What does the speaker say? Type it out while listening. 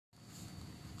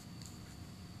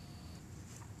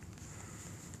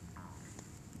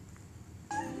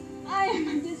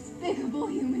despicable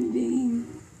human being.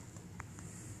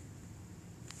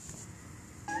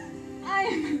 I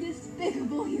am a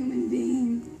despicable human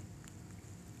being.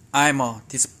 I'm a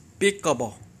despicable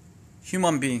human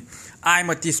being. I'm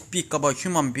a despicable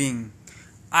human being.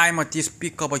 I'm a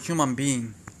despicable human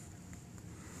being.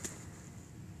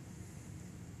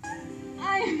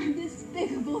 I am a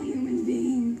despicable human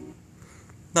being.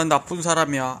 난 나쁜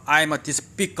사람이야. I'm a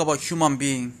despicable human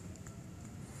being.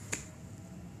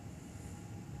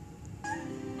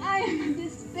 I am a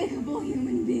despicable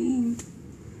human being.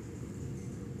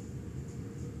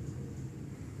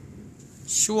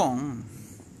 시원.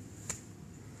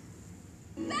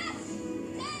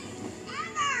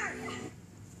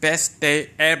 Best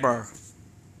day ever.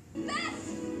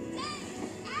 Best day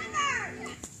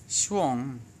ever.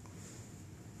 시원.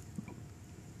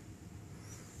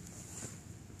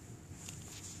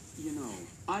 You know,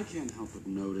 I can't help but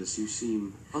notice you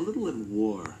seem a little at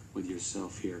war with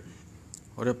yourself here.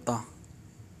 어렵다.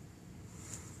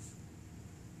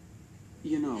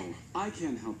 You know, I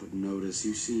can't help but notice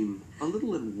you seem a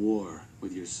little at war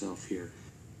with yourself here.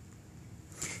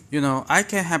 You know, I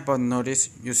can't help but notice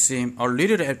you seem a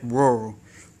little at war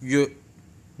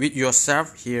with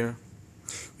yourself here.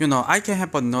 You know, I can't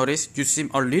help but notice you seem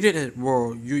a little at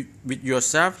war with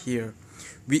yourself here.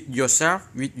 With yourself.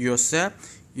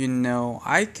 You know,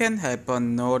 I can't help but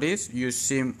notice you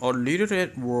seem a little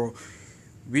at war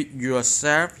with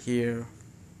yourself here.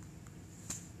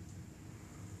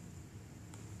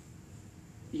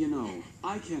 You know,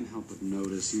 I can't help but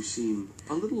notice you seem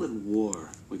a little at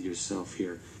war with yourself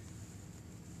here.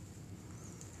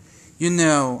 You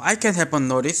know, I can't help but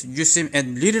notice you seem a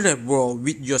little at war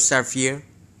with yourself here.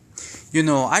 You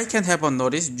know, I can't help but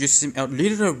notice you seem a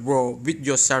little at war with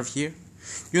yourself here.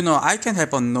 You know, I can't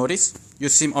help but notice you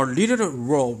seem a little at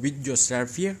war with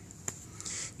yourself here.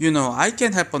 You know, I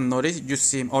can't help but notice you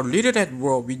seem a little at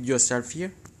war with yourself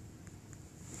here.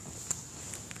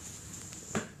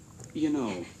 You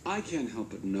know, I can't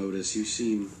help but notice you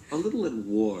seem a little at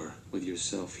war with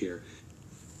yourself here.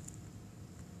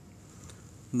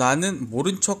 나는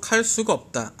모른 척 할 수가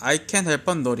없다. I can't help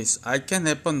but notice. I can't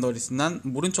help but notice. 난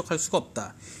모른 척 할 수가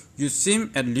없다. You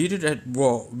seem a little at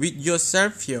war with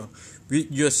yourself here. With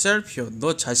yourself here.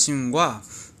 너 자신과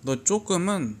너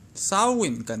조금은 싸우고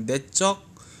있는, 그러니까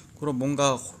내적으로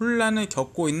뭔가 혼란을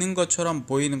겪고 있는 것처럼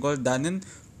보이는 걸 나는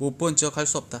못 본 척 할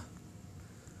수 없다.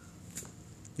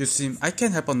 You seem, I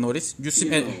can't help but notice. You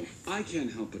seem, You know, I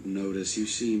can't help but notice you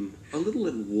seem a little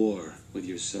at war with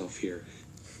yourself here.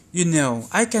 You know,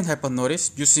 I can't help but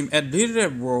notice you seem a little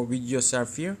at war with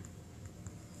yourself here.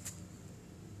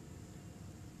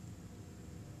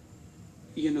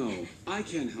 You know, I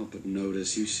can't help but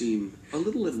notice you seem a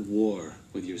little at war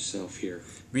with yourself here.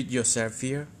 With yourself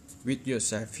here. With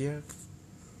yourself here.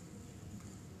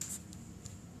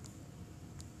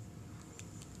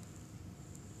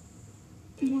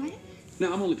 What?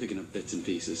 Now, I'm only picking up bits and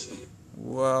pieces.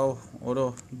 와우,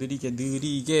 어려.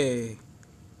 느리게.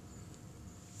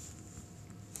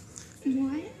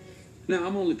 What? Now,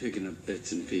 I'm only picking up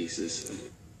bits and pieces.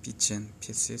 Bits and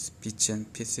pieces.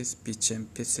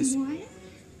 What?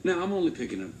 Now, I'm only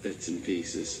picking up bits and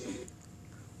pieces.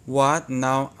 What?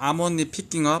 Now I'm only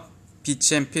picking up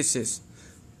bits and pieces.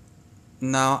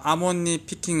 Now I'm only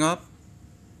picking up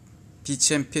bits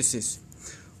and pieces.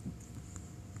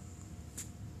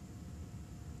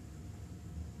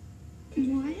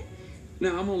 What?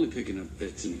 Now, I'm only picking up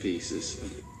bits and pieces.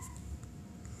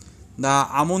 나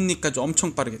I'm only까지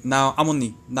엄청 빠르게. Now I'm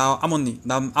only.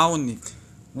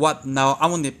 What? Now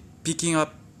I'm only picking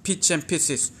up bits and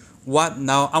pieces. What?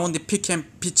 Now I'm only picking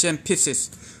bits and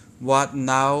pieces. What?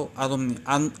 Now I'm only.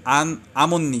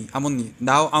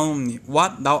 Now I'm only.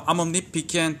 What? Now I'm only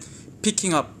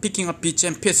picking up bits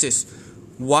and pieces.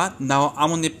 What? Now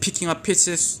I'm only picking up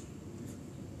pieces.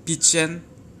 Bits and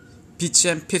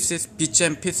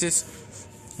pieces.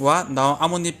 What? Now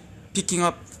I'm only picking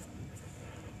up.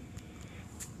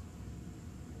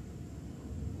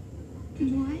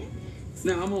 What?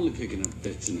 Now, I'm only picking up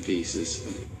bits and pieces.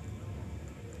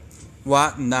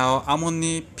 What? Now I'm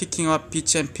only picking up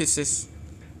bits and pieces.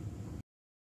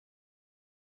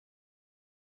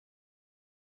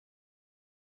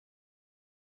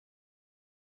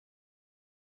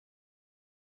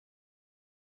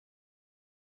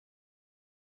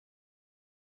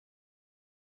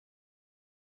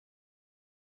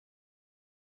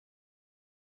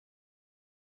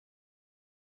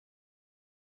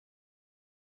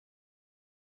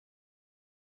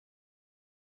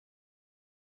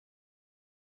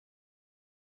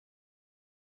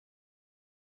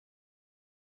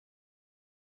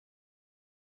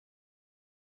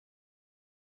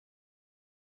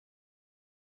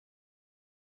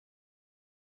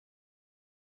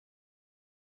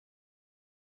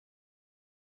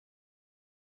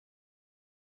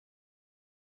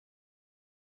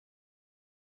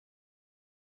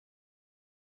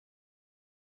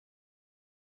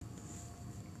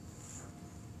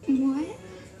 What?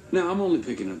 Now I'm only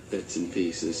picking up bits and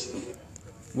pieces.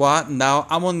 What? Now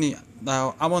I'm only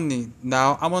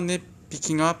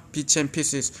picking up bits and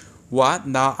pieces. What?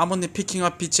 Now I'm only picking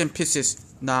up bits and pieces.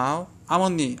 Now I'm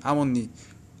only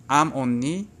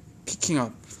picking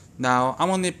up. Now I'm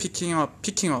only picking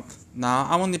up. Now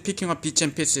I'm only picking up bits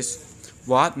and pieces.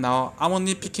 What? Now I'm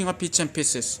only picking up bits and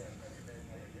pieces.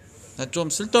 나 좀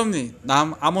쓸데없니?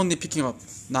 Now I'm only picking up.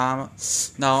 Now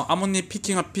I'm only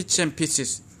picking up bits and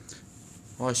pieces.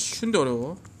 와 쉬운데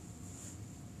어려워.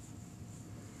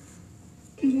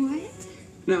 What?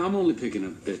 Now I'm only picking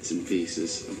up bits and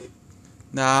pieces.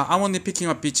 Now I'm only picking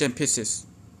up bits and pieces.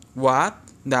 What?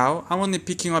 Now I'm only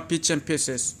picking up bits and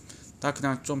pieces. 나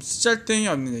그냥 좀 쓰잘데기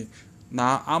없는.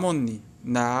 Now I'm only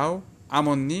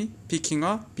picking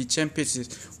up bits and pieces.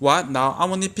 What? Now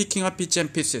I'm only picking up bits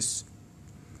and pieces.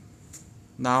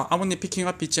 Now I'm only picking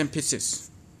up bits and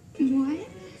pieces. What?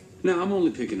 Now I'm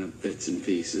only picking up bits and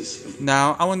pieces.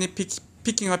 Now I'm only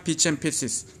picking up bits and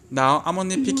pieces. Now I'm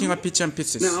only picking up bits and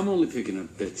pieces. Now I'm only picking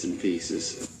up bits and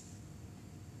pieces.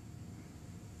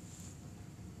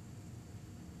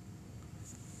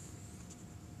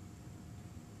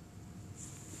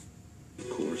 Of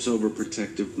course,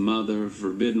 overprotective mother,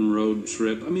 forbidden road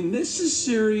trip. I mean, this is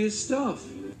serious stuff.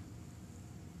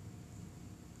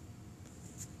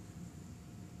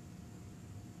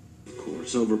 Of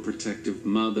course, overprotective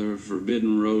mother,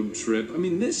 forbidden road trip. I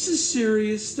mean, this is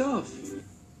serious stuff.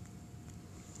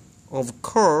 Of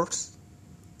course,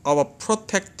 our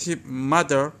protective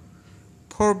mother,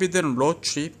 forbidden road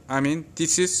trip. I mean,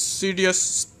 this is serious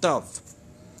stuff.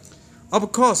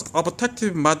 Of course, our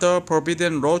protective mother,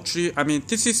 forbidden road trip. I mean,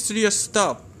 this is serious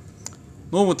stuff.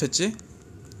 너무 못했지?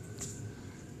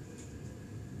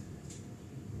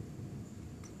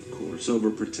 Of course,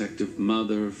 overprotective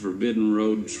mother, forbidden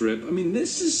road trip. I mean,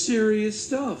 this is serious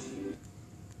stuff.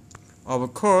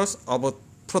 Of course, our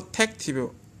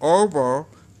protective mother.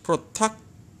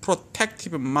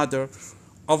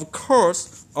 Of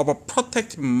course, our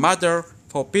protective mother,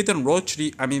 forbidden road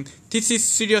trip. I mean, this is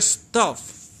serious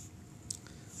stuff.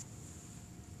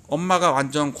 엄마가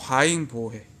완전 과잉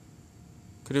보호해.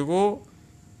 그리고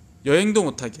여행도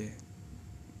못하게 해.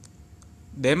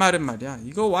 내 말은 말이야.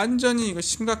 이거 완전히 이거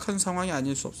심각한 상황이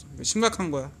아닐 수 없어. 이거 심각한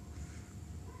거야.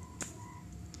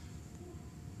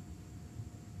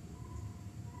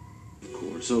 Of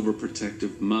course,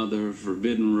 overprotective mother,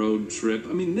 forbidden road trip.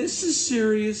 I mean, this is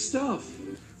serious stuff.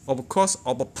 Of course,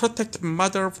 our protective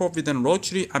mother, forbidden road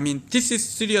trip. I mean, this is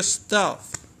serious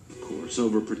stuff. Of course,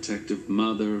 overprotective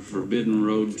mother, forbidden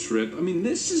road trip. I mean,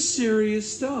 this is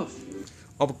serious stuff.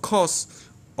 Of course,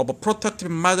 our protective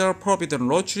mother, forbidden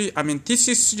road trip. I mean, this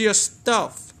is serious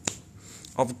stuff.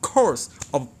 Of course,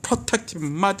 our protective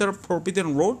mother,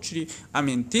 forbidden road trip. I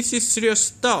mean, this is serious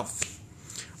stuff.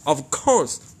 Of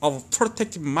course, our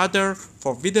protective mother,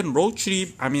 forbidden road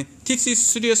trip. I mean, this is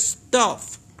serious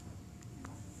stuff.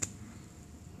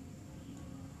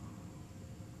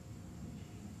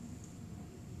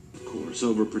 Of course,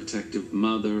 overprotective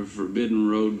mother, forbidden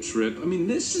road trip. I mean,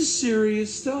 this is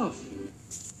serious stuff.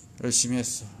 열심히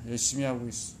했어. 열심히 하고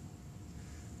있어.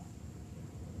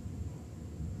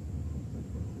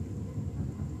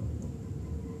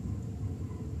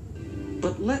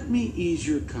 But let me ease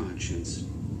your conscience.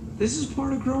 This is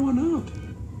part of growing up.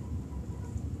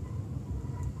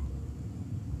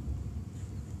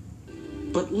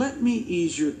 But let me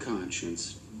ease your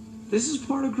conscience. This is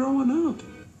part of growing up.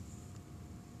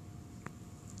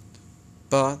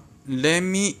 But let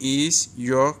me ease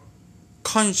your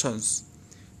conscience.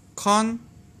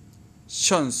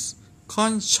 Conscience.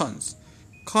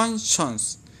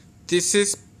 This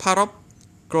is part of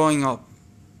growing up.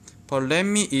 But let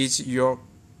me ease your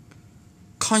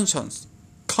conscience.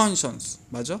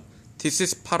 맞아? This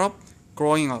is part of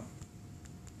growing up.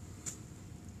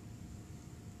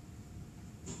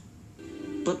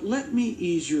 But let me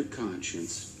ease your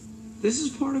conscience. This is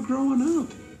part of growing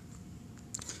up.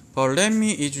 But let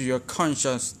me ease your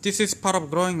conscience. This is part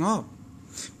of growing up.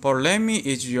 But let me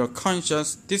ease your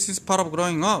conscience. This is part of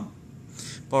growing up.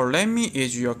 But let me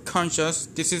ease your conscience.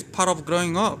 This is part of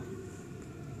growing up.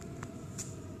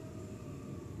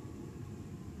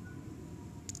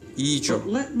 But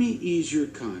let me ease your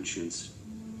conscience.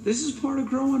 This is part of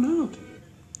growing up.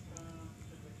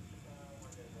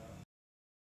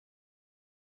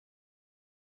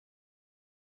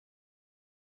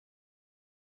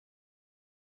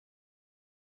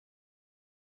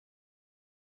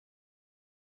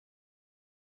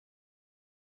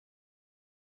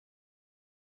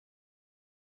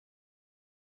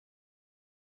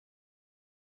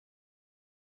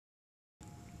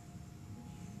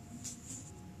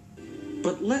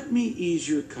 But let me ease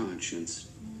your conscience.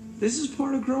 This is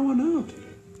part of growing up.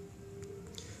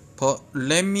 But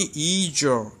let me ease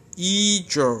your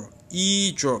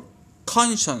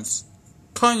conscience.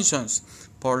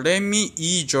 But let me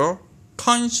ease your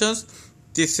conscience.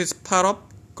 This is part of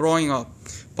growing up.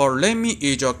 But let me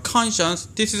ease your conscience.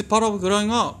 This is part of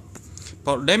growing up.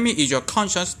 But let me ease your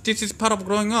conscience. This is part of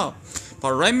growing up.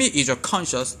 But let me ease your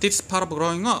conscience. This is part of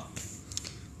growing up.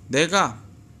 내가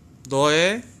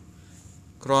너의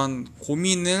그런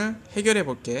고민을 해결해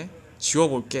볼게. 지워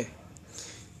볼게.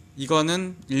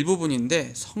 이거는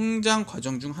일부분인데 성장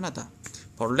과정 중 하나다.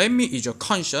 But let me ease your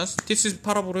conscience. This is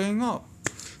part of growing up.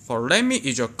 But let me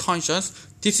ease your conscience.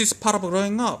 This is part of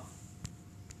growing up.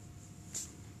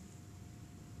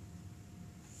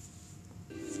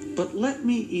 But let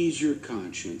me ease your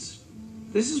conscience.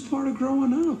 This is part of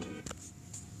growing up.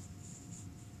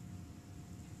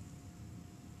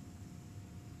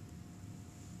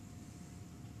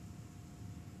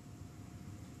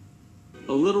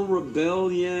 A little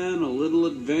rebellion, a little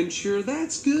adventure,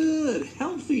 that's good.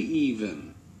 Healthy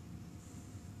even.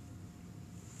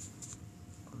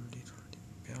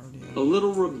 A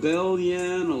little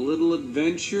rebellion, a little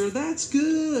adventure, that's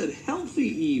good. Healthy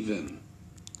even.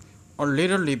 A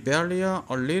little rebellion,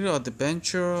 a little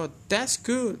adventure, that's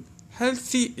good.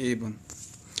 Healthy even.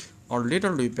 A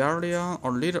little rebellion, a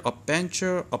little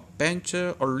adventure,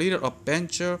 a little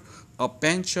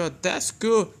adventure, that's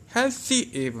good. Healthy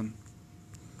even.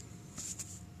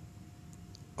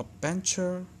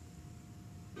 Adventure.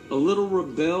 A little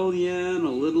rebellion,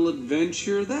 a little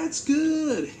adventure, that's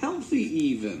good. Healthy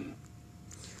even.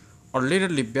 A little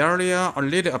rebellion, a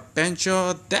little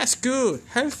adventure, that's good.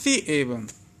 Healthy even.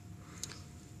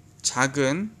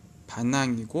 작은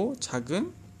반항이고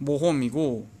작은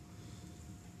모험이고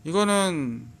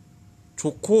이거는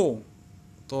좋고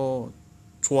또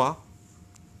좋아.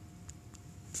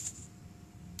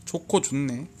 좋고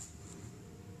좋네.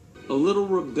 A little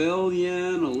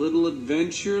rebellion, a little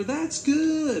adventure, that's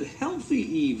good. Healthy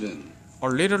even. A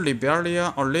little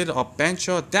rebellion, a little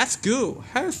adventure, that's good.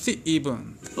 Healthy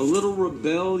even. A little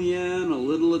rebellion, a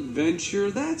little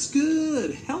adventure, that's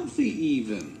good. Healthy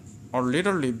even. A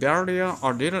little rebellion, a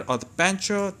little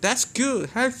adventure, that's good.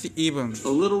 Healthy even. A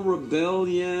little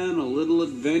rebellion, a little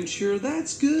adventure,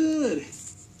 that's good.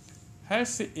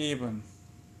 Healthy even.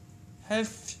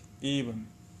 Healthy even.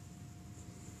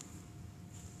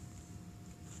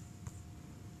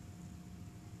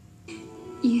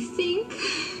 You think?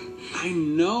 I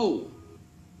know.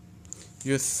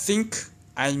 You think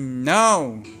I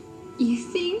know. You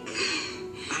think?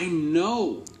 I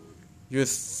know. You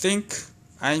think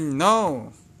I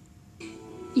know.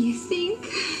 You think?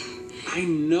 I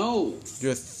know.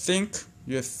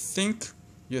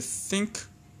 You think.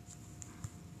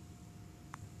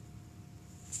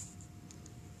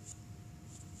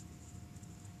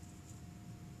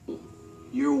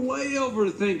 You're way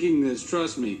overthinking this,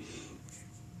 trust me.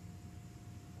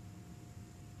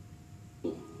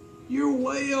 You're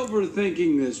way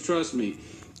overthinking this, trust me.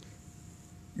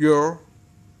 You're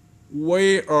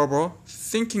way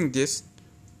overthinking this.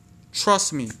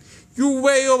 Trust me. You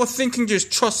way overthinking this.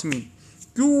 Trust me.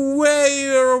 You way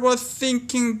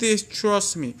overthinking this.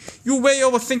 Trust me. You way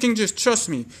overthinking this. Trust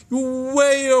me. You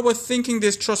way overthinking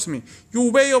this. Trust me.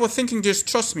 You way overthinking this.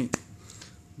 Trust me.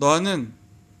 너는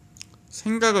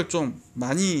생각을 좀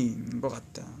많이 한 것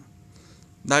같다.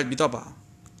 날 믿어봐.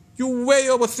 You way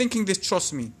overthinking this.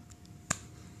 Trust me.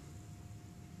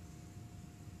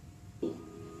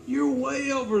 You're way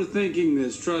overthinking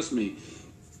this, trust me.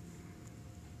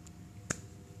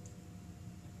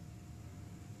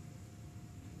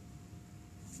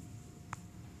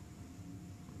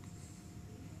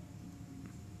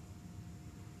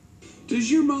 Does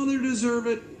your mother deserve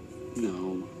it?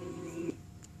 No.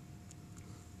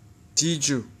 Did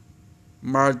you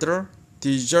mother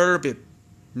deserve it?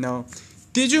 No.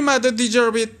 Did you mother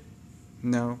deserve it?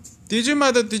 No. Did you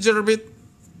mother deserve it?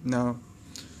 No.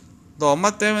 너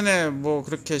엄마 때문에 뭐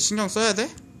그렇게 신경 써야 돼?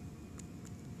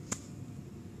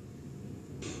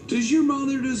 Does your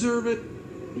mother deserve it?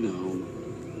 No.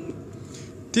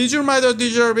 Did your mother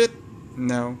deserve it?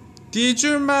 No. Did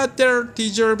your mother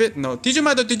deserve it? No. Did your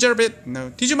mother deserve it? No.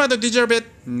 Did your mother deserve it?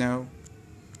 No.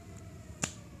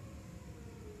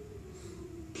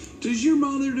 Does your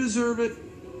mother deserve it?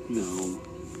 No.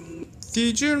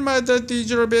 Did your mother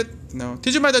deserve it? No.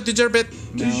 Did your mother deserve it?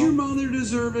 No. Does your mother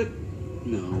deserve it?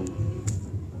 No.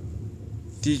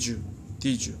 Did you?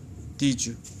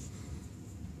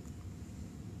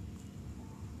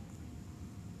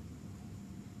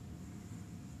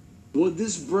 Would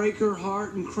this break her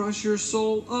heart and crush her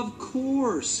soul? Of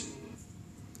course.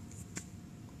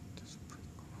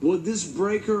 Would this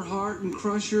break her heart and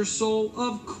crush her soul?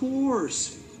 Of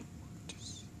course.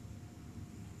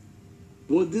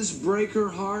 Would this break her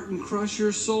heart and crush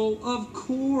her soul? Of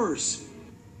course.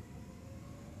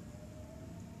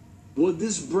 Would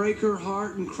this break her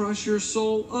heart and crush her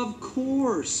soul? Of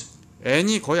course.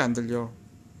 N이 거의 안 들려.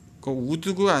 그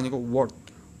would가 아니고 what.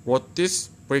 Would this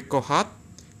break her heart?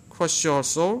 Crush her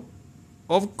soul?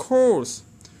 Of course.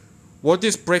 Would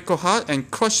this break her heart and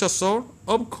crush her soul?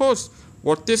 Of course.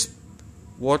 Would this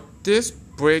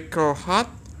break her heart?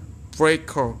 Break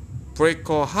her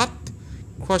heart?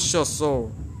 Crush her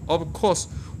soul? Of course.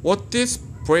 Would this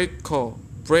break her heart?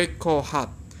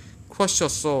 Crush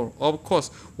her soul? Of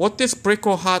course. Would this break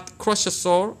her heart? Crush her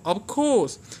soul? Of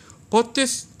course. Would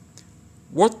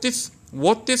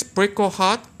this break her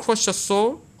heart? Crush her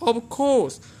soul? Of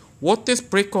course. Would this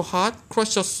break her heart?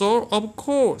 Crush her soul? Of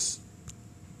course.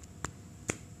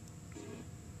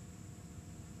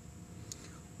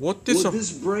 Would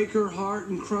this break her heart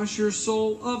and crush her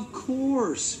soul? Of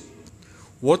course.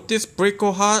 Would this break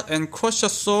her heart and crush her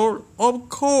soul? Of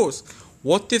course.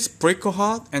 Would this break her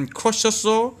heart and crush her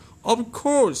soul? Of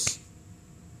course.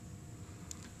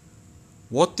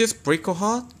 Would this break her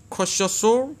heart? Crush her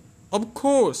soul? Of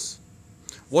course.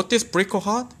 Would this break her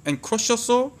heart and crush her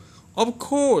soul? Of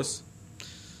course.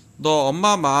 너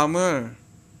엄마 마음을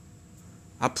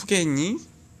아프게 했니?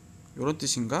 이런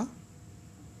뜻인가?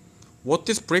 Would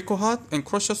this break her heart and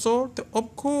crush her soul?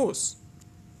 Of course.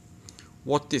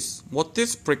 Would this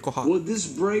break her heart? Would this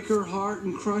break her heart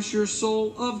and crush her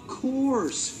soul? Of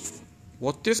course.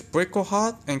 Would this break her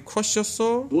heart and crush her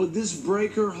soul? Would this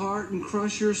break her heart and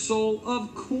crush her soul?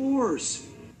 Of course.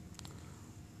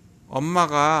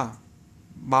 엄마가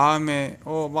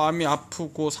마음이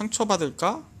아프고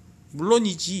상처받을까?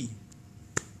 물론이지.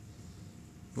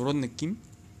 요런 느낌?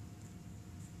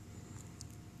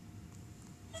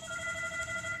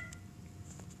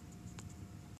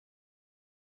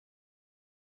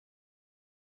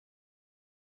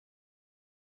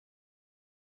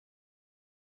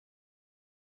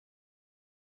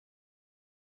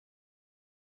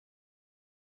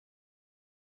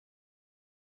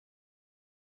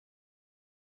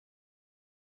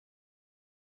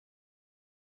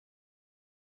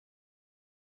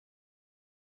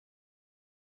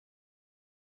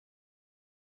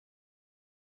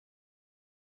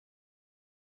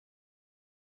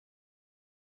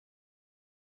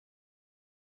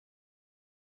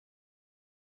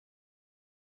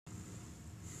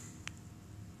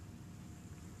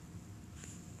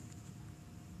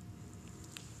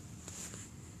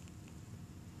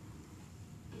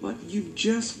 But you've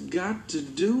just got to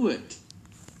do it.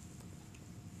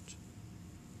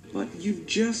 But you've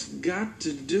just got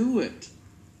to do it.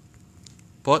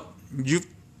 But you've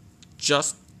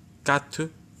just got to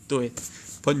do it.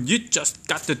 But you just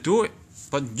got to do it.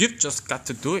 But you've just got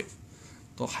to do it.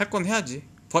 너 할 건 해야지.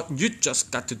 But you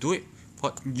just got to do it.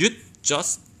 But you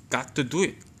just got to do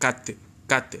it. Got to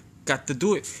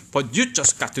do it. But you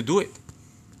just got to do it.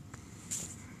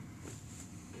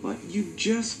 But you've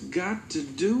just got to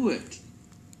do it.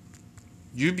 But you've just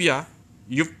got to do it.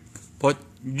 But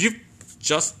you've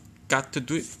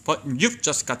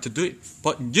just got to do it.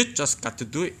 But you just got to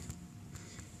do it.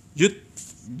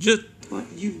 But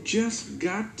you've just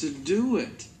got to do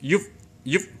it.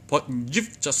 But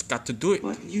you've just got to do it.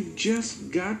 But you've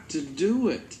just got to do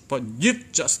it. But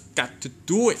you've just got to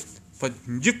do it. But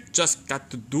you've just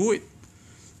got to do it.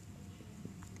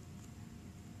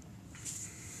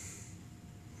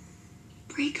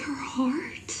 Break her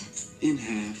heart? In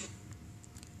half.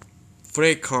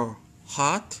 Break her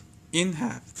heart in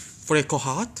half. Break her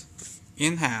heart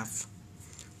in half.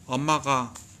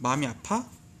 엄마가 마음이 아파?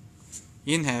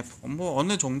 In half. 뭐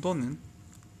어느 정도는.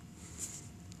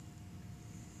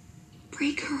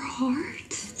 Break her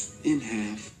heart? In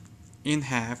half. In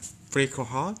half. Break her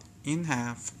heart in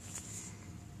half.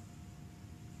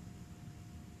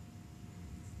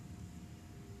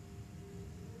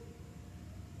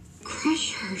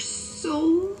 Crush her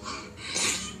soul?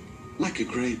 Like a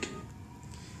grape.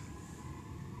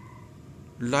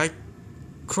 Like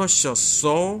crush your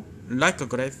soul like a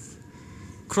grape.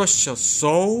 Crush your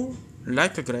soul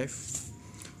like a grape.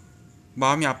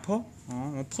 마음이 아파?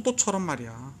 포도처럼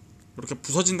말이야. 이렇게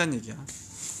부서진다는 얘기야.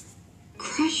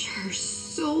 Crush her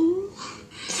soul?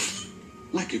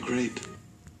 Like a grape.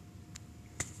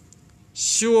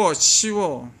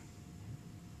 쉬워.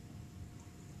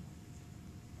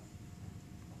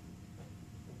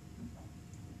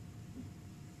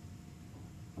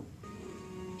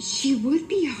 She would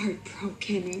be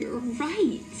heartbroken, you're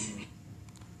right.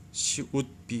 She would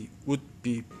be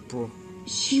bro.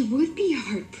 She would be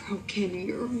heartbroken,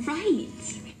 you're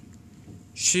right.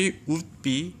 She would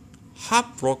be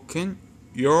heartbroken.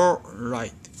 You're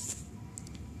right.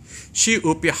 She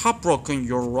would be heartbroken.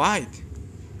 You're right.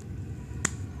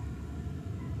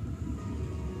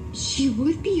 She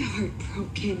would be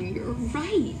heartbroken. You're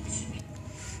right.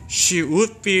 She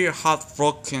would be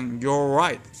heartbroken. You're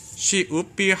right. She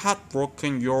would be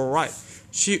heartbroken. You're right.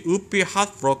 She would be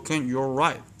heartbroken. You're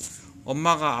right.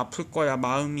 엄마가 아플 거야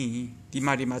마음이. 네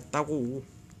말이 맞다고.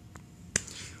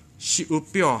 She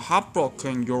would be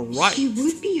heartbroken. You're right. She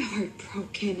would be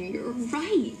heartbroken. You're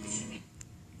right.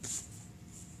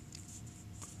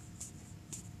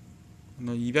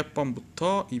 오늘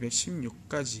 200번부터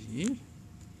 216까지.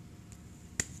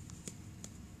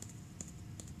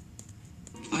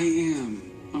 I am,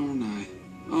 aren't I?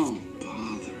 Oh,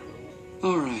 bother.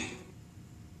 All right.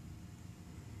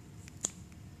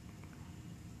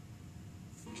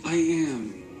 I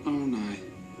am, aren't I?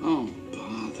 Oh,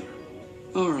 bother.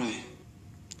 All right.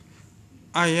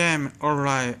 I am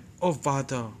alright. Oh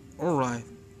bother. Alright.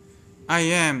 I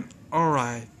am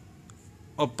alright.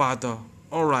 Oh bother.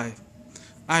 Alright.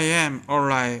 I am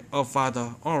alright. Oh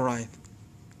bother. Alright.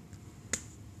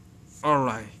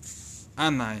 Alright.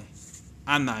 Alright.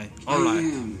 I Alright.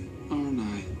 am, aren't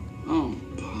I? Oh,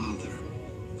 bother.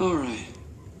 All right.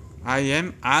 I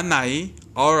am alright.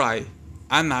 Alright.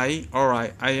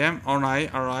 Alright. I am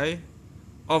alright.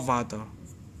 Oh bother.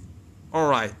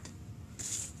 Alright.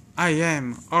 I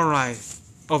am alright.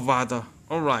 Oh bother.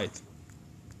 Alright.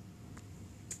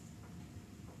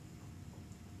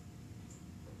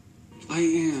 I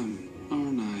am,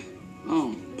 aren't I?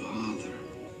 Oh, bother.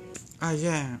 I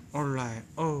am alright.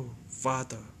 Oh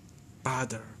bother.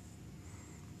 Bother.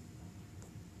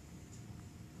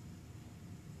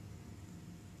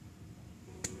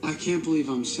 I can't believe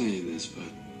I'm saying this,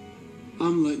 but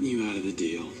I'm letting you out of the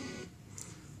deal.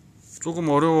 조금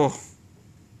어려워.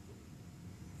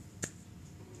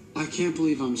 I can't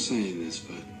believe I'm saying this,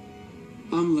 but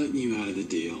I'm letting you out of the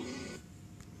deal.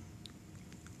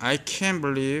 I can't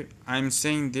believe I'm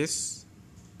saying this,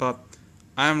 but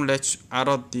I'm let you out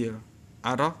of deal.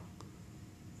 Out of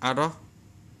deal.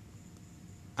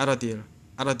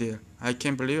 I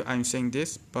can't believe I'm saying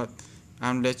this, but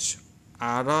I'm let you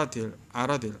out of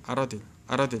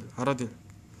deal.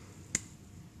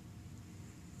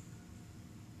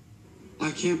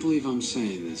 I can't believe I'm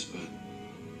saying this, but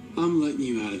I'm letting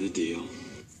you out of the deal.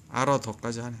 알아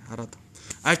더까지 하네. 알아 더.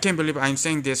 I can't believe I'm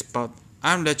saying this, but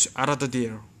I'm let you out of the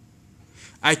deal.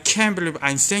 I can't believe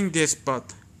I'm saying this,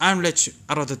 but I'm let you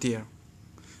out of the deal.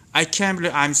 I can't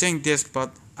believe I'm saying this,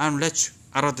 but I'm let you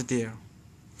out of the deal.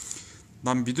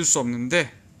 난 믿을 수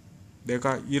없는데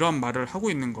내가 이런 말을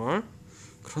하고 있는 걸.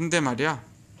 그런데 말이야.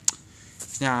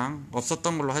 그냥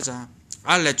없었던 걸로 하자.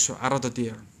 I'll let you out of the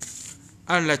deal.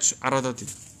 I'll let you out of the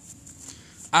deal.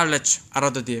 I'll let you out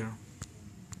of the deal.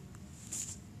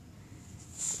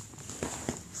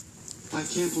 I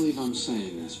can't believe I'm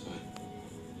saying this, but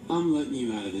I'm letting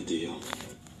you out of the deal.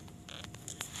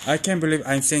 I can't believe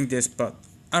I'm saying this, but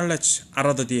I'll let you out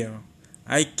of the deal.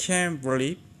 I can't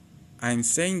believe I'm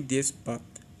saying this, but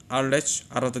I'll let you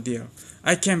out of the deal.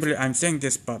 I can't believe I'm saying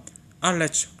this, but I'll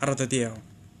let you out of the deal.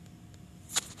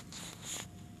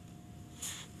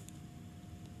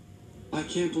 I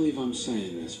can't believe I'm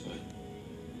saying this, but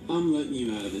I'm letting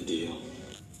you out of the deal.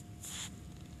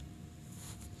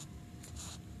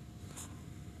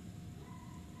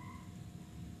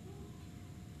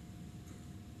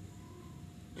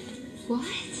 What?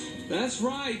 That's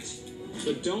right,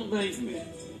 but don't thank me.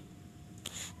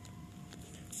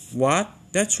 What?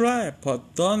 That's right,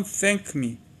 but don't thank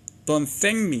me. Don't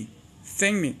thank me.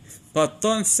 Thank me. But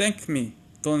don't thank me.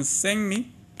 Don't thank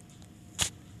me.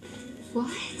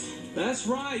 What? That's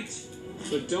right,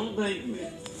 but don't thank me.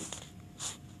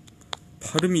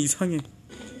 발음이 이상해.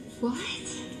 What?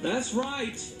 That's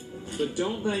right, but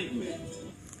don't thank me.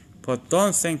 But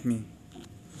don't thank me.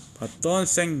 But don't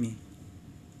thank me.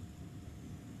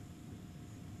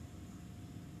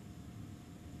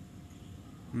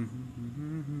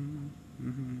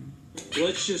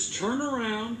 Let's just turn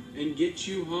around and get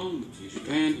you home. Here's your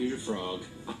pan, here's your frog.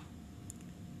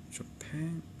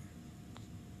 Japan.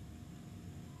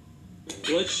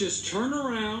 Let's just turn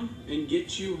around and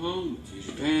get you home. Here's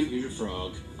your pan, here's your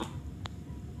frog.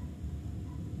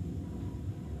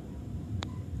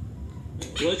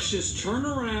 Let's just turn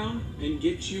around and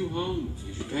get you home.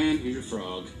 Here's your pan, here's your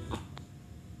frog.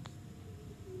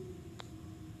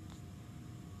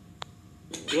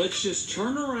 Let's just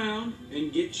turn around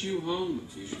and get you home.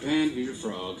 Here's your pan, here's your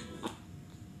frog.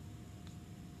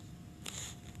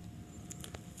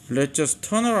 Let's just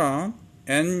turn around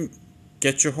and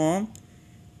get you home.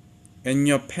 And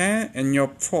your pen and your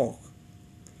fork.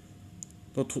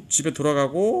 너 집에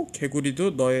돌아가고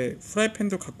개구리도 너의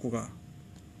프라이팬도 갖고 가.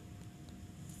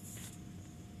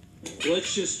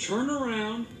 Let's just turn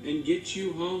around and get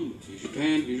you home. Here's your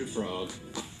pan, here's your frog.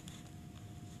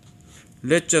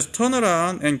 Let's just turn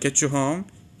around and get you home.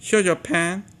 Here's your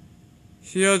pen.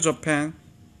 Here's your pen.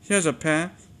 Here's your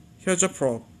pen. Here's your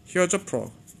frog. Here's your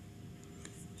frog.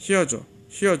 Here's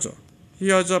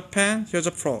your pen. Here's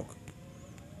a frog.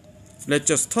 Let's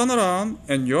just turn around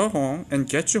and you're home and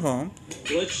get you home.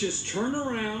 Let's just turn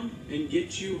around and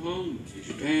get you home. Here's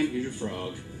your pan, here's your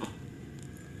frog.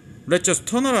 Let's just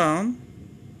turn around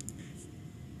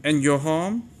and you're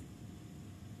home.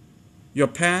 Your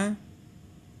pen.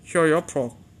 Here your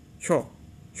frog. Here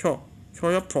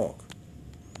your frog.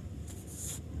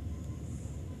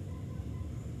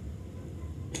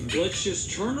 Let's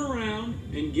just turn around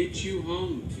and get you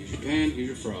home. Here's your pan, here's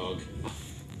your frog.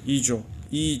 2조.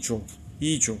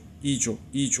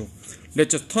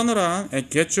 Let's just turn around and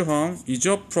get you home. Is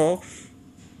your frog.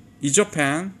 Is your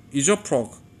pen. Is your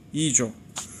frog. 2조.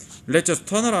 Let's just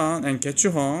turn around and get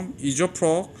you home. Is your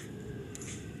frog.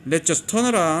 Let's just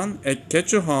turn around and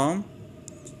get you home.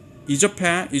 Is your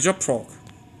pen. Is your frog.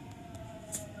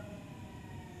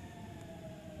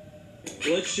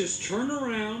 Let's just turn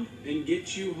around and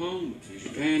get you home. Here's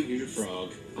your pan, here's your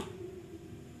frog.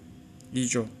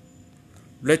 2조.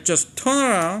 Let's just turn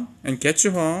around and get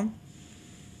you home.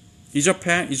 Is your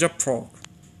pen. Is your frog.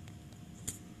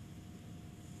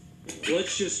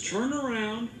 Let's just turn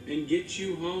around and get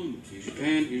you home. Here's your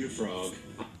pan, here's your frog.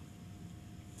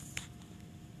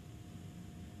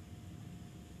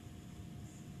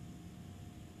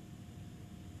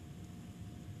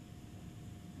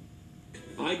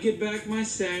 I get back my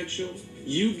satchel.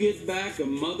 You get back a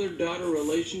mother-daughter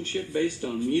relationship based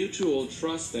on mutual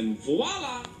trust, and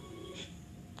voila!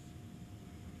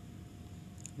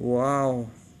 와우.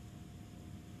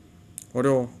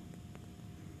 어려워.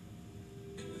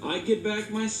 I get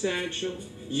back my satchel.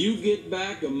 You get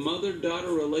back a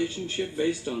mother-daughter relationship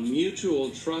based on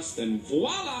mutual trust, and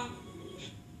voila!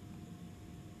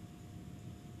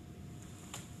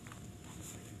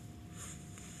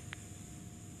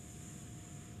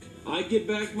 I get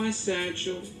back my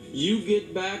satchel. You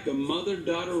get back a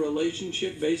mother-daughter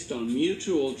relationship based on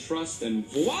mutual trust, and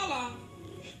voila!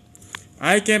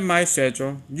 I get my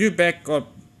schedule. You back up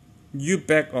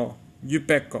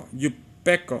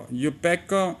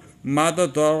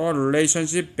mother-daughter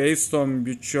relationship based on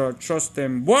mutual trust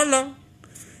and voila!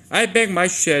 I back my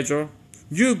schedule.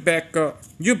 You back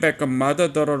a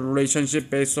mother-daughter relationship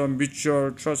based on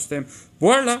mutual trust and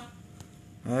voila!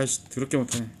 아이씨 더럽게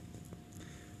못하네.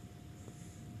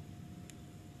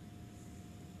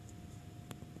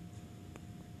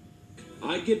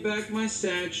 I get back my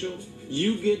satchel.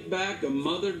 You get back a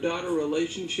mother-daughter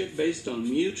relationship based on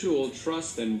mutual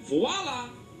trust, and voila!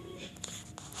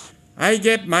 I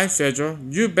get my schedule.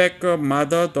 You back a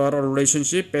mother-daughter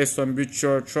relationship based on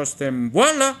mutual trust and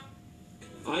voila!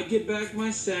 I get back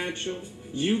my satchel.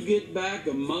 You get back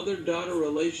a mother-daughter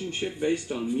relationship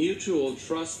based on mutual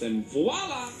trust, and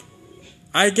voila!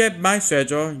 I get my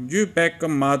schedule. You back a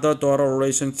mother-daughter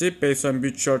relationship based on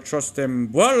mutual trust and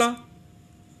voila!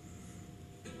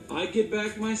 I get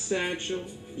back my satchel.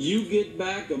 You get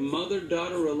back a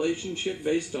mother-daughter relationship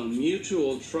based on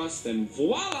mutual trust, and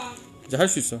voila! 이제 할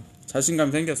수 있어.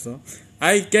 자신감 생겼어.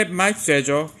 I get my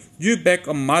schedule. You back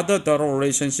a mother-daughter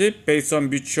relationship based on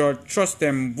mutual trust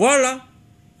and voila!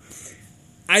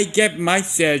 I get my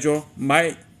schedule.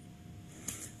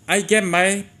 I get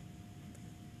back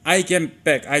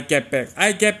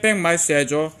my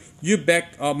schedule.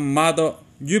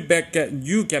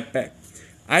 You get back.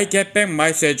 I get back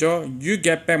my schedule. You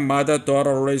get back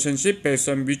mother-daughter relationship based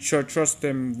on mutual trust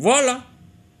and voila!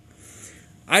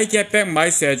 I get back my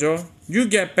schedule. You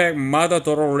get back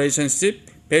mother-daughter relationship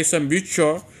based on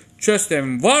mutual trust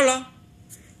and voila!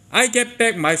 I get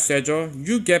back my schedule.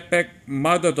 You get back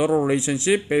mother-daughter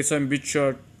relationship based on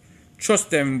mutual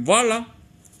trust and voila!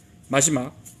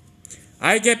 마지막.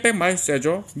 I get back my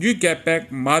schedule. You get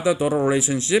back mother-daughter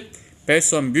relationship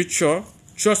based on mutual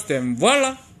trust and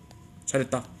voila!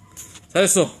 잘했다.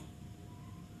 잘했어.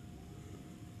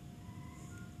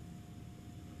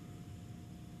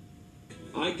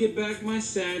 I get back my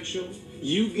satchel.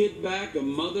 You get back a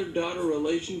mother-daughter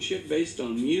relationship based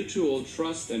on mutual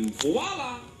trust, and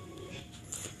voila!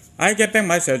 I get back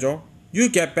my schedule. You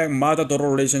get back mother-daughter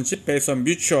relationship based on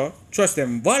mutual trust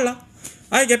and voila!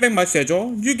 I get back my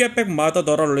schedule. You get back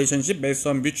mother-daughter relationship based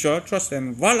on mutual trust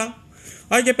and voila!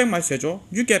 I get back my schedule.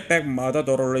 You get back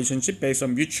mother-daughter relationship based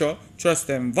on mutual trust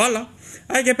and voila!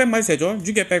 I get back my schedule.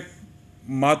 You get back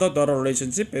mother-daughter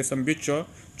relationship based on mutual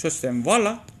trust and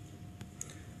voila!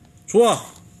 좋아.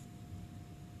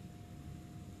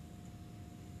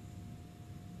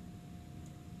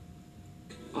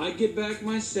 I get back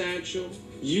my satchel.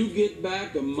 You get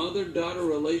back a mother-daughter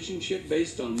relationship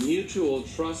based on mutual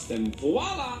trust, and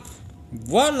voila!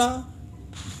 Voila.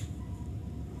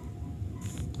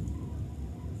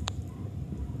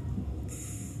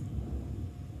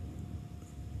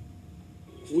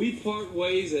 We part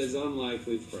ways as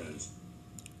unlikely friends.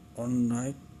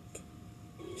 Unlike.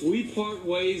 We part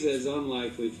ways as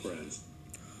unlikely friends.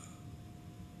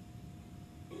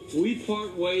 We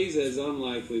part ways as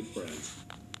unlikely friends.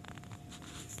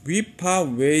 We part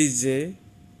ways.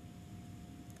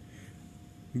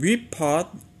 We part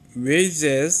ways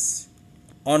as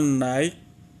unlikely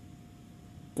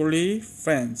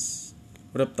friends.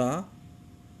 어렵다.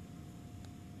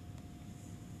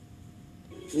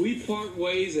 We part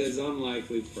ways as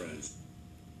unlikely friends.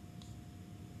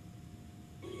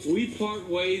 We part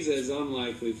ways as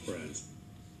unlikely friends.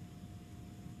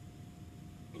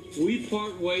 We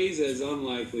part ways as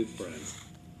unlikely friends.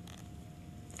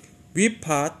 We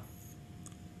part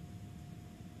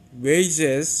ways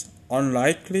as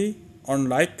unlikely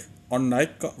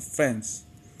friends.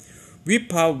 We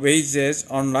part ways as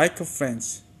unlike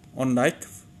friends. Unlike.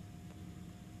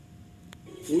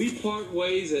 We part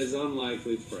ways as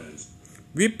unlikely friends.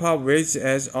 We part ways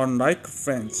as unlike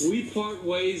friends. We part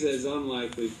ways as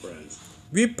unlikely friends.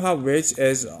 We part ways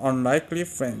as unlikely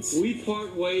friends. We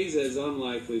part ways as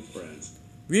unlikely friends.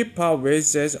 We part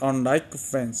ways as unlike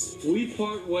friends. We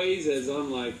part ways as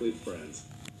unlikely friends.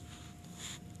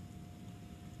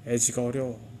 as가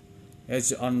어려워.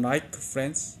 as unlike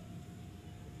friends.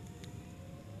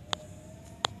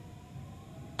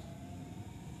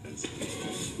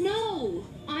 No,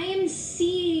 I am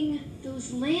seeing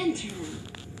those lanterns.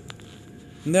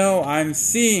 No, I'm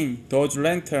seeing those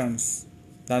lanterns.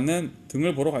 나는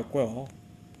등을 보러 갈 거야.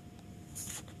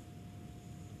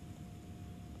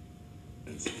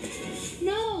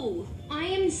 No, I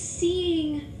am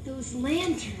seeing those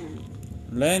lanterns.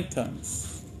 Lanterns.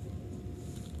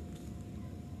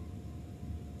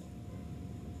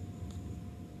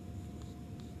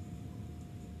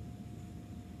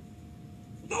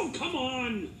 Oh, come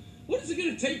on! What is it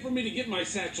going to take for me to get my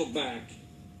satchel back?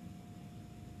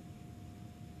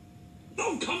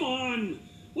 Oh, come on!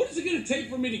 What is it going to take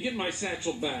for me to get my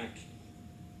satchel back?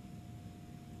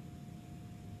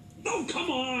 Oh, come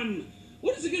on!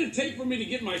 What is it going to take for me to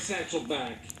get my satchel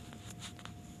back?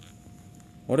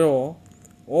 어려워.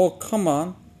 Oh, come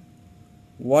on.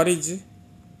 What is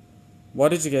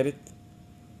get it?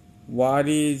 What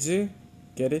is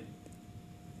get it?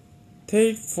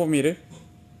 Take for me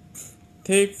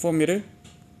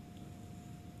to get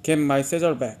my satchel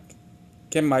back.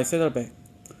 Get my satchel back.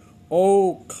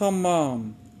 Oh, come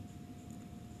on.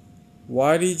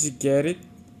 What is get it?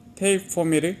 Take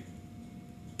for me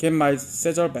to get my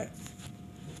satchel back.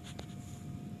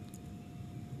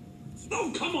 Oh,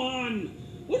 come on!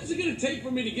 What is it going to take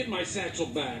for me to get my satchel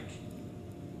back?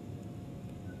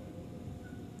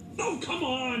 Oh, come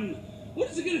on! What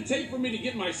is it going to take for me to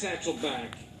get my satchel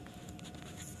back?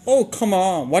 Oh, come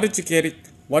on. What did you get it?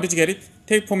 What did you get it?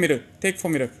 Take for me to.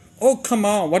 Oh, come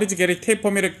on. What did you get it? Take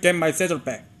for me to get my satchel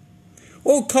back.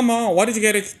 Oh, come on. What did you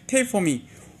get it? Take for me.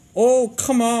 Oh,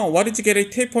 come on. What did you get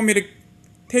it? Take for me to.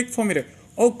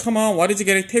 Oh, come on. What did you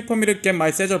get it? Take for me to get my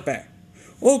satchel back.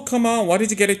 Oh, come on. What did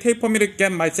you get it? Take for me to get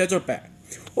my satchel back.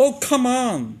 Oh, come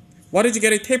on. What did you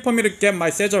get it? Take for me to get my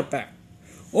satchel back.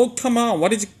 Oh, come on.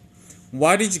 What did you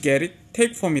get it?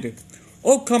 Take for me to.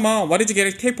 Oh, come on. What did you get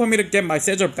it? Take for me to get my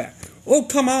satchel back. Oh,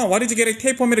 come on. What did you get it?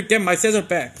 Take for me to get my satchel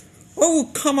back. Oh,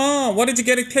 come on. What did you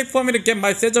get it? Take for me to get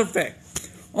my satchel back.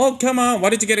 Oh, come on. What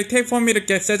did you get it? Take for me to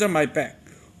get satchel my back.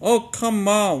 Oh, come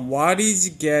on. What did you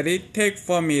get it? Take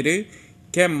for me to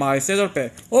get my satchel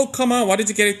back. Oh, come on. What did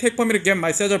you get it? Take for me to get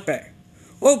my satchel back.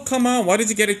 Oh, come on. What did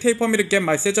you get it? Take for me to get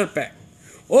my satchel back.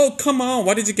 Oh, come on.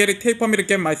 What did you get it? Take for me to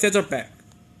get my satchel back.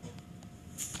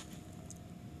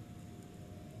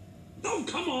 Oh,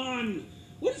 come on!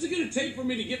 What is it going to take for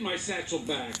me to get my satchel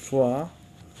back? 좋아.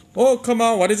 Oh, come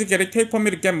on. What did you get it? Take for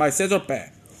me to get my satchel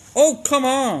back. Oh, come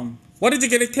on. What did you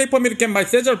get it? Take for me to get my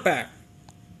satchel back.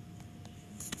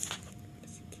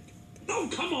 Oh,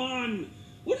 come on!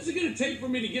 What is it going to take for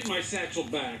me to get my satchel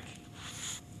back?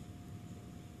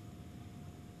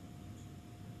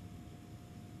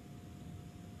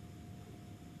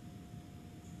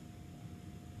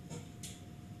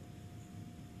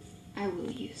 I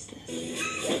will use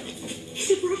this.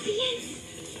 The ruffians!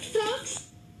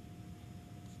 Thugs!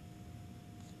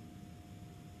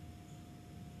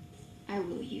 I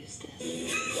will use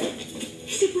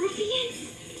this. The ruffians!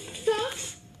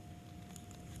 Thugs!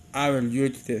 I will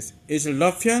use this. Is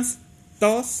ruffians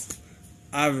thus?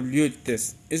 I will use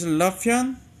this. Is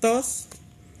ruffian thus?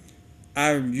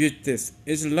 I will use this.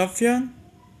 Is ruffian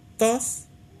thus?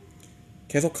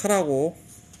 계속 하라고.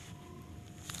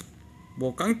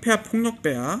 뭐 깡패야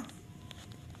폭력배야?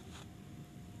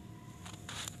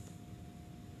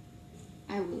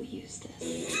 I will use this.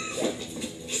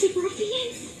 Is it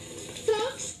ruffians?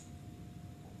 Thugs?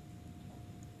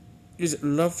 Is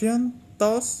ruffian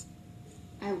thus?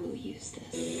 I will use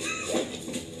this.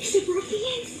 Is it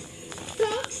ruffians?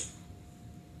 Thugs?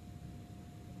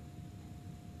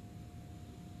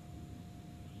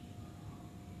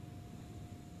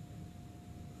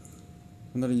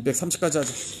 오늘은 230까지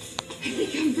하자. Have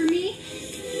they come for me?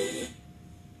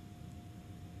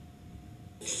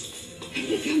 Have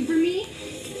they come for me?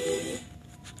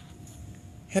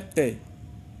 했대.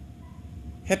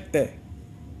 했대.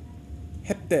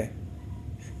 했대.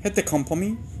 했대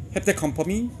컴퍼미? 했대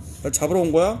컴퍼미? 날 잡으러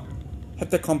온 거야?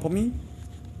 했대 컴퍼미?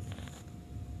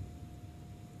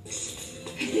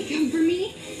 Have they come for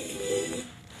me?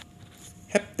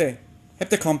 했대.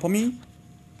 했대 컴퍼미?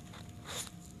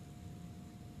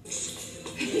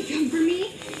 Have they come for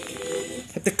me?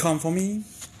 했대 컴퍼미?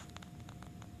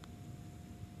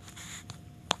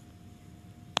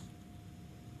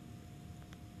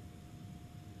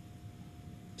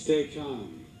 Stay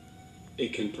calm.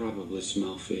 It can probably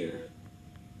smell fear.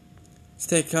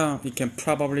 Stay calm. It can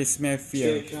probably smell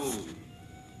fear. Stay calm.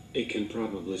 It can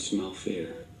probably smell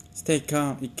fear. Stay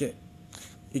calm.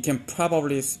 It can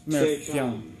probably smell Stay fear.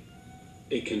 calm.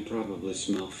 It can probably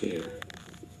smell fear.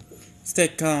 Stay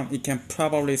calm. It can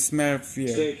probably smell fear.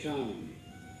 Stay calm.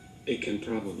 It can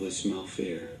probably smell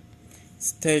fear.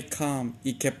 Stay calm.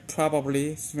 It can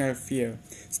probably smell fear.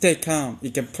 Stay calm.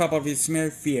 It can probably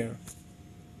smell fear.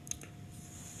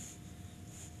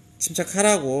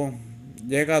 침착하라고.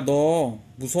 얘가 너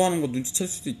무서워하는 거 눈치챌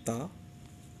수도 있다.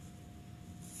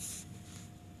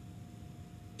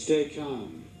 Stay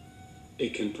calm.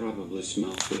 It can probably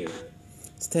smell fear.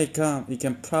 Stay calm. It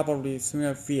can probably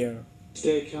smell fear.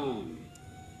 Stay calm.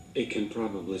 It can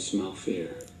probably smell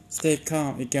fear. Stay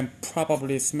calm. It can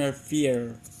probably smell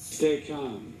fear. Stay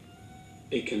calm.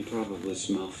 It can probably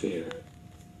smell fear.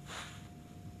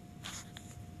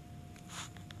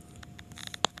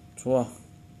 좋아.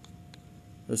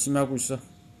 열심히 하고 있어.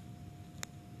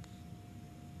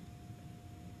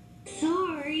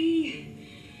 Sorry.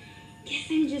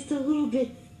 Guess I'm just a little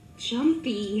bit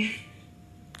jumpy.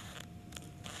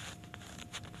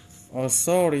 Oh,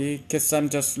 sorry. Guess I'm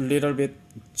just a little bit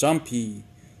jumpy.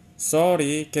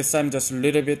 Sorry. Guess I'm just a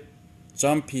little bit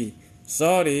jumpy.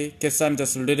 Sorry. Guess I'm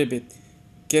just a little bit.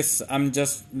 Guess I'm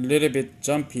just a little bit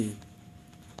jumpy.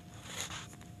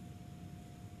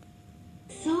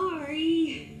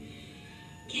 Sorry.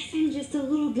 Guess I'm just a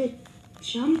little bit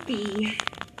jumpy.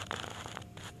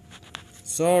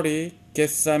 Sorry.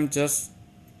 Guess I'm just.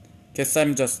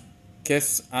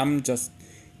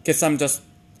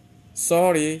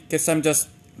 Sorry. Guess I'm just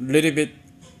little bit.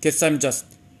 Guess I'm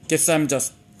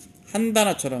just. 한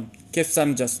단어처럼. Guess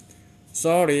I'm just.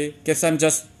 Sorry. Guess I'm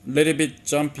just little bit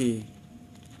jumpy.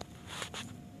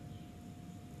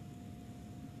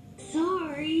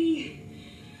 Sorry.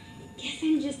 Guess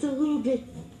I'm just a little bit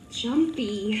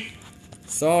jumpy.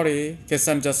 Sorry. Guess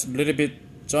I'm just little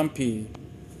bit jumpy.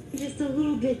 Just a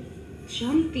little bit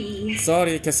jumpy.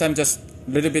 Sorry. Guess I'm just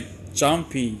little bit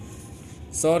jumpy.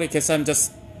 Sorry. Guess I'm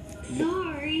just.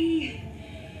 Sorry.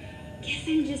 Guess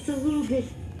I'm just a little bit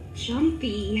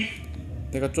jumpy.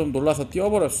 내가 좀 놀라서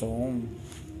뛰어버렸어.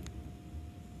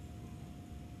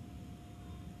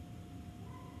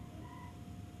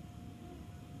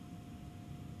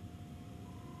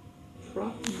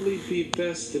 Probably be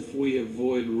best if we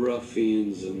avoid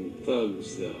ruffians and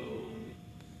thugs, though.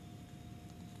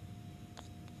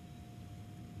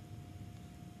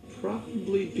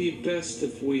 Probably be best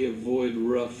if we avoid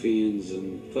ruffians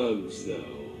and thugs,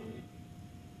 though.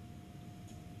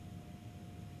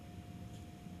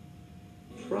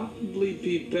 Probably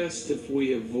be best if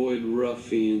we avoid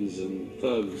ruffians and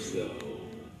thugs, though.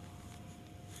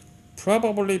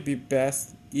 Probably be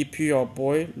best if you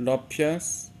avoid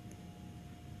ruffians.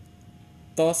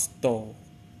 Thus though.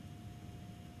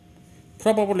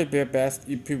 Probably be best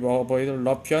if you avoid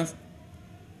ruffians.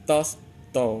 Thus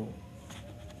though.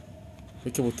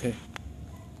 왜 이렇게 못해?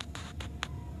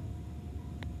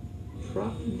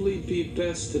 Probably be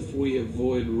best if we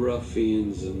avoid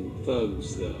ruffians and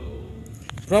thugs, though.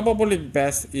 Probably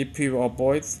best if you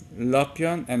avoid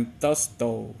ruffian and thus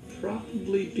though.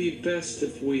 Probably be best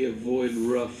if we avoid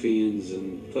ruffians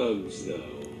and thugs,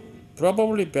 though.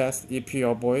 Probably best if you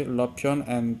avoid ruffian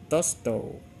and thus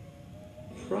though.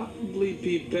 Probably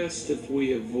be best if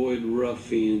we avoid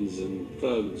ruffians and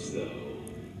thugs, though.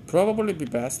 Probably be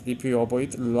best if you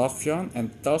avoid ruffian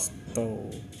and thugs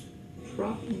though.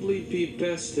 Probably be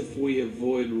best if we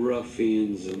avoid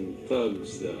ruffians and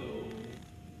thugs, though.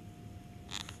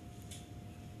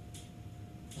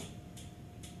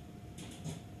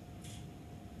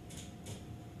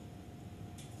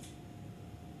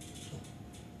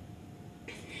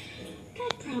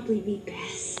 That'd probably be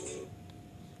best.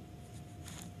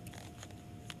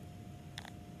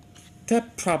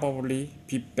 That probably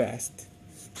be best.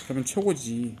 그러면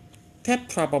최고지. That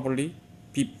probably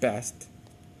be best.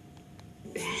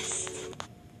 Best.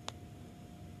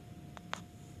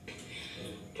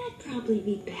 That'd probably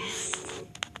be best.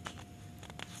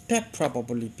 That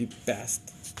probably be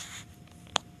best.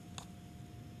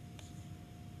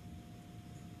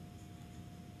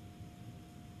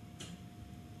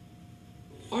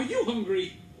 Are you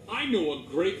hungry? I know a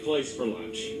great place for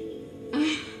lunch.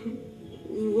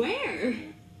 Where?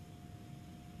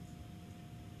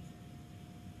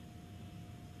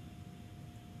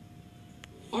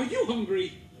 Are you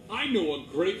hungry? I know a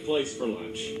great place for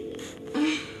lunch.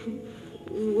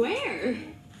 Where?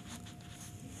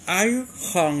 Are you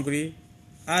hungry?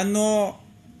 I know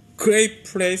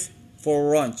great place for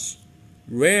lunch.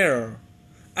 Where? Are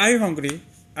you hungry?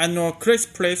 I know a great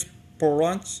place for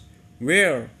lunch.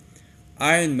 Where?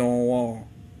 I know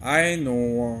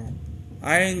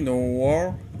a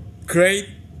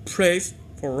great place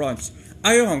for lunch.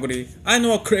 Are you hungry? I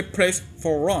know a great place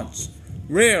for lunch.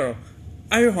 Where?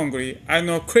 Are you hungry? I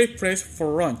know a great place for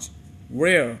lunch.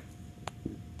 Where?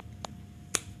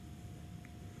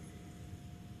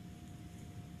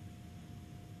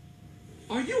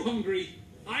 Are you hungry?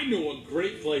 I know a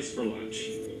great place for lunch.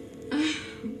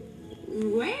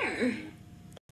 Where?